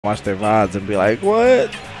watch their VODs and be like,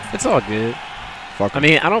 what? It's all good. Fuck I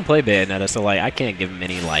mean, I don't play Bayonetta, so like I can't give him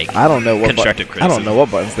any like I don't know what constructive criticism. I don't know what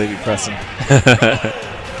buttons they be pressing.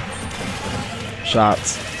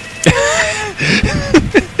 Shots.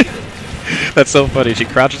 That's so funny. She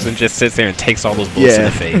crouches and just sits there and takes all those bullets in the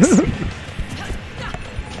face.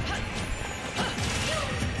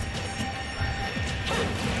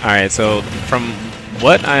 Alright, so from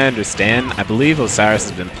what I understand, I believe Osiris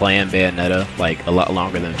has been playing Bayonetta like a lot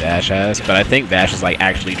longer than Vash has, but I think Vash is like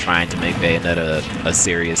actually trying to make Bayonetta a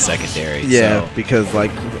serious secondary. Yeah, so. because like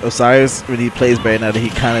Osiris, when he plays Bayonetta, he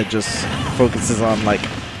kind of just focuses on like,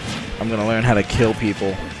 I'm gonna learn how to kill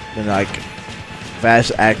people, and like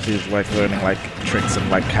Vash actually is like learning like tricks and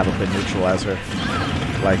like how to neutralize her,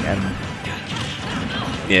 like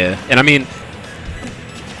yeah, and I mean,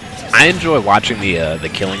 I enjoy watching the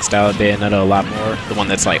killing style of Bayonetta a lot more. The one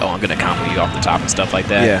that's like, oh, I'm gonna combo you off the top and stuff like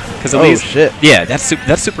that. Yeah. Because at least, shit. Yeah, that's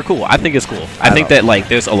super cool. I think it's cool. I think that like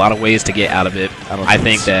there's a lot of ways to get out of it. I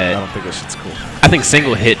think this shit's cool. I think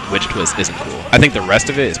single hit witch twist isn't cool. I think the rest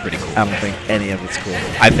of it is pretty cool. I don't think any of it's cool.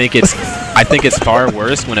 I think it's far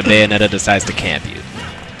worse when a Bayonetta decides to camp you.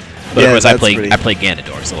 But yeah, of course I play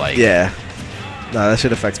Ganondorf, so like yeah. No, that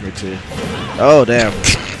shit affects me too. Oh damn.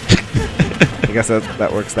 I guess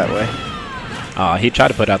that works that way. He tried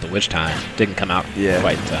to put out the witch time. Didn't come out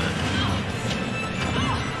quite in time.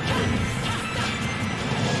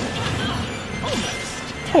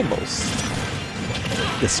 Almost.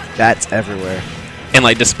 That's everywhere. And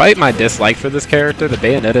like, despite my dislike for this character, the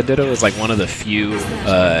Bayonetta Ditto is like one of the few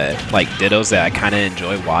like Dittos that I kind of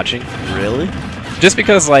enjoy watching. Really? Just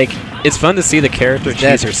because like it's fun to see the character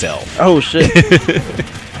cheese herself. Oh shit.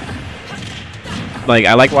 Like,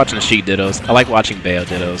 I like watching Sheet Dittos. I like watching Bayo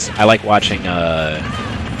Dittos. I like watching, I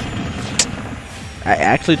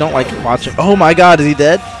actually don't like watching... Oh my god, is he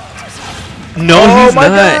dead? No, he's not.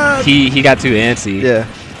 God. He got too antsy. Yeah.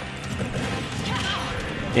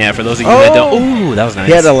 Yeah, for those of you that don't... Ooh, that was nice.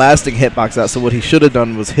 He had a lasting hitbox out, so what he should have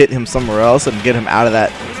done was hit him somewhere else and get him out of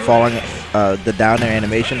that falling, the down air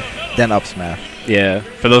animation, then up smash. Yeah,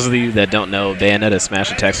 for those of you that don't know, Bayonetta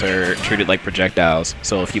smash attacks are treated like projectiles.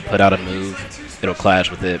 So if you put out a move, it'll clash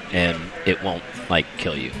with it, and it won't, like,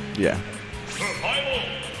 kill you. Yeah.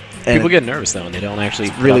 People get nervous, though, and they don't actually...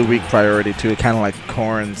 It's really weak priority, too. Kind of like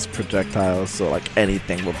Corrin's projectiles, so, like,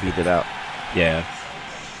 anything will beat it out. Yeah.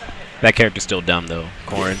 That character's still dumb, though,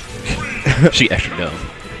 Corrin. She extra dumb.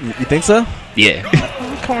 You think so? Yeah.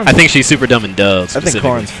 I think she's super dumb in dubs. I think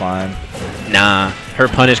Corrin's fine. Nah. Her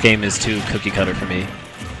punish game is too cookie cutter for me.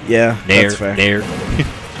 Yeah, that's fair.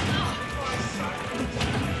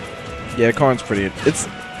 Yeah, Corrin's pretty...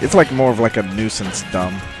 It's like more of like a nuisance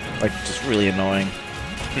dumb. Like, just really annoying.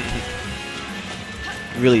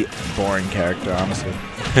 Really boring character, honestly.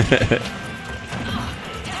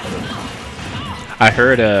 I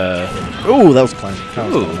heard, Ooh, that was clean.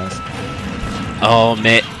 That was really nice. Oh,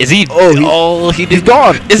 man. Is he... He's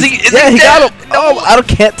gone! Is he got him! No, I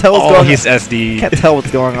can't tell what's going on. He's SD. Can't tell what's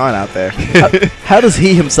going on out there. How does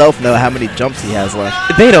he himself know how many jumps he has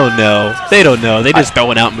left? They don't know. They don't know. They just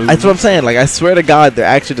throwing out moves. That's what I'm saying. Like, I swear to God, they're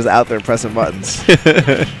actually just out there pressing buttons.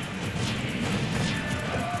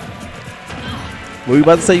 What were you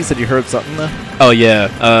about to say? You said you heard something, though? Oh,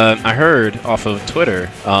 yeah. I heard off of Twitter,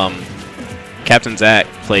 Captain Zack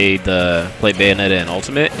played Bayonetta in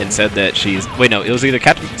Ultimate and said that she's... Wait, no, it was either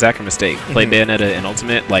Captain Zack or Mistake. Played Bayonetta in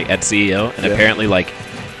Ultimate, like, at CEO, and apparently, like,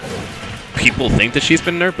 people think that she's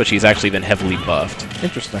been nerfed, but she's actually been heavily buffed.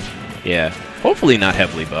 Interesting. Yeah. Hopefully not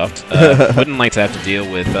heavily buffed. Wouldn't like to have to deal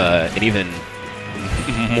with an even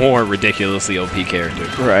more ridiculously OP character.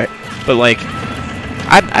 Right. But, like,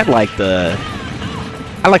 I like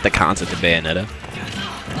the concept of Bayonetta.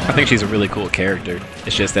 I think she's a really cool character.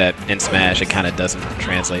 It's just that in Smash, it kind of doesn't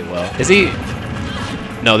translate well. Is he...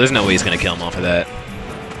 No, there's no way he's going to kill him off of that.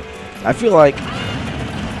 I feel like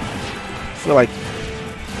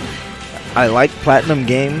I like Platinum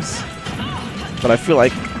games, but I feel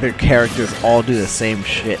like their characters all do the same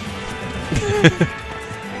shit.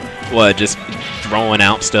 What, just throwing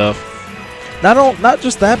out stuff? Not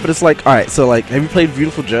just that, but it's like, alright, so like, have you played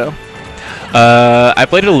Beautiful Joe? I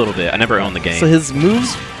played it a little bit. I never owned the game. So his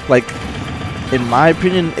moves, like, in my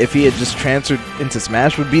opinion, if he had just transferred into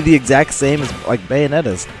Smash, would be the exact same as, like,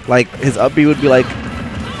 Bayonetta's. Like, his up B would be, like,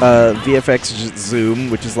 VFX Zoom,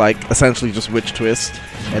 which is, like, essentially just Witch Twist.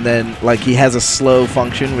 And then, like, he has a slow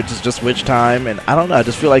function, which is just Witch Time. And I don't know, I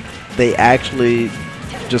just feel like they actually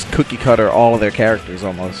just cookie cutter all of their characters,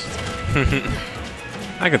 almost.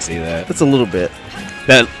 I could see that. It's a little bit.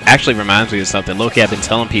 That actually reminds me of something. Loki, I've been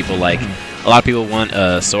telling people, like, a lot of people want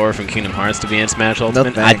Sora from Kingdom Hearts to be in Smash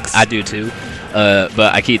Ultimate. No, thanks. I do too.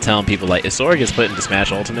 But I keep telling people, like, if Sora gets put into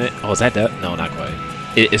Smash Ultimate, oh, is that no, not quite.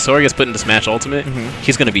 If Sora gets put into Smash Ultimate,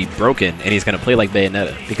 he's going to be broken, and he's going to play like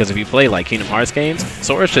Bayonetta. Because if you play, like, Kingdom Hearts games,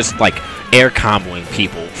 Sora's just, like, air comboing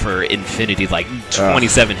people for infinity, like,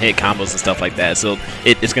 27 hit combos and stuff like that. So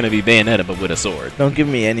it's going to be Bayonetta, but with a sword. Don't give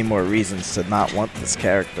me any more reasons to not want this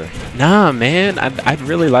character. Nah, man. I'd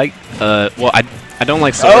really like... well, I don't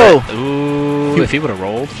like Sora. Oh! Ooh, if he would have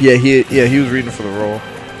rolled. Yeah, he was reading for the roll.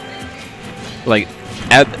 Like...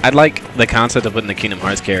 I'd like the concept of putting the Kingdom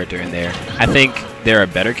Hearts character in there. I think there are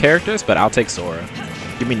better characters, but I'll take Sora.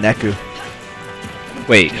 Give me Neku.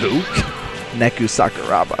 Wait, who? Neku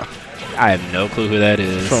Sakuraba. I have no clue who that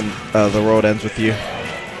is. From The World Ends With You.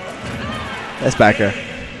 That's backer.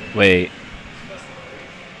 Wait.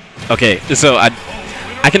 Okay, so I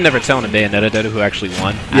can never tell in a Bayonetta data who actually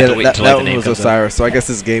won. I have to wait until that the one name was comes Osiris, up. so I guess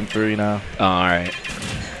it's game 3 now. Oh, alright.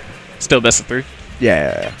 Still best of 3?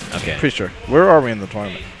 Yeah. Okay. Pretty sure. Where are we in the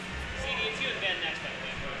tournament?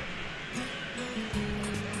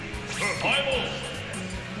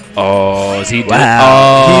 Oh, is he doing?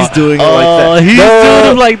 Wow. Oh, he's doing it like that. He's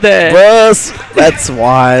doing it like that. Russ, that's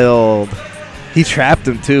wild. He trapped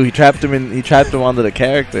him too. He trapped him onto the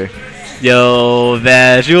character. Yo,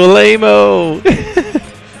 Vash, you a lame-o.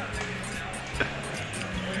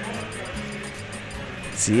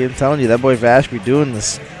 See, I'm telling you, that boy Vash be doing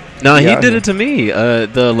this. No, he did it to me.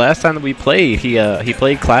 The last time that we played, he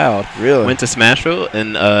played Cloud. Really? Went to Smashville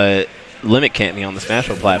and limit camped me on the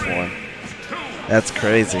Smashville platform. That's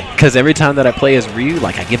crazy. Because every time that I play as Ryu,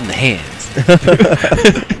 like, I give him the hands.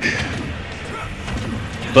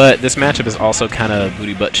 But this matchup is also kind of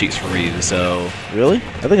booty butt cheeks for Ryu, so... Really?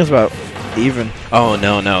 I think it's about even. Oh,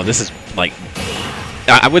 no. This is, like...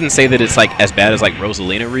 I wouldn't say that it's, like, as bad as, like,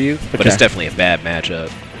 Rosalina Ryu, but it's definitely a bad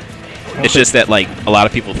matchup. It's just that, like, a lot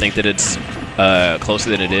of people think that it's closer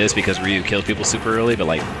than it is because Ryu kills people super early, but,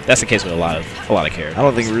 like, that's the case with a lot of characters. I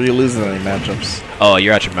don't think Ryu loses any matchups. Oh,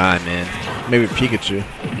 you're out your mind, man. Maybe Pikachu.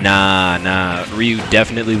 Nah. Ryu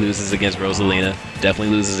definitely loses against Rosalina. Definitely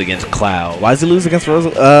loses against Cloud. Why does he lose against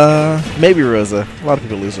Rosa? Maybe Rosa. A lot of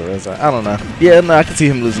people lose to Rosa. I don't know. Yeah, no, I can see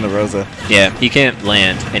him losing to Rosa. Yeah, he can't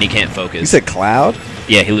land and he can't focus. You said Cloud?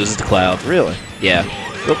 Yeah, he loses to Cloud. Really? Yeah.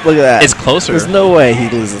 Look at that. It's closer. There's no way he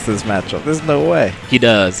loses this matchup. There's no way. He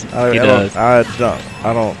does. I'm not.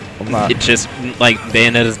 It's just like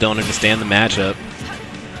Bayonettas don't understand the matchup.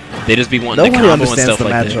 They just be wanting to combo and stuff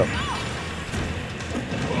like that.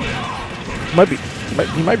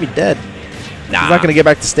 He might be dead. Nah. He's not gonna get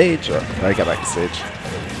back to stage. Oh, I got back to stage.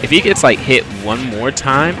 If he gets like hit one more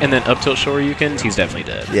time and then up tilt Shoryukens, he's definitely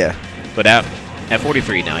dead. Yeah. But at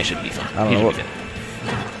 43 now, he should be fine. I don't know.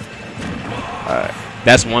 All right.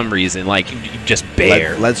 That's one reason. Like, you just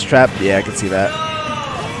bear. Let's trap. Yeah, I can see that.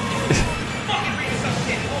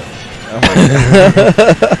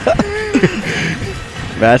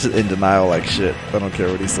 Vash is in denial like shit. I don't care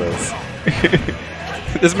what he says.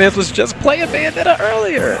 This man was just playing Bayonetta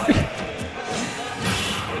earlier.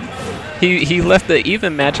 He left the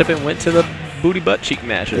even matchup and went to the booty butt cheek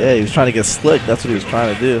matchup. Yeah, he was trying to get slick. That's what he was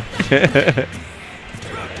trying to do.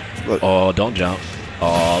 Look. Oh, don't jump.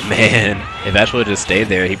 Oh, man. If Vash would have just stayed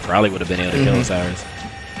there, he probably would have been able to kill Osiris.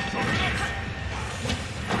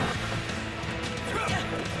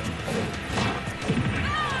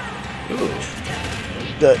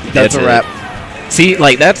 That's a wrap. See,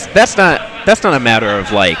 like, that's not a matter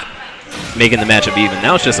of, like, making the matchup even.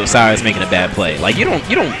 Now it's just Osiris making a bad play. Like, you don't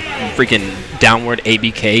freaking downward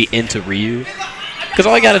ABK into Ryu. Because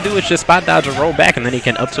all you got to do is just spot dodge and roll back, and then he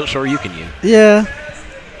can up tilt Shoryuken you. Yeah.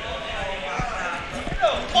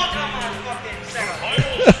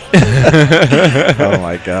 Oh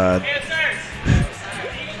my god.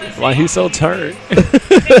 Why he's so turned?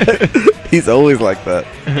 He's always like that.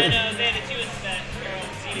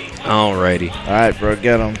 Alrighty. Alright, bro,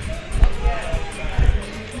 get him.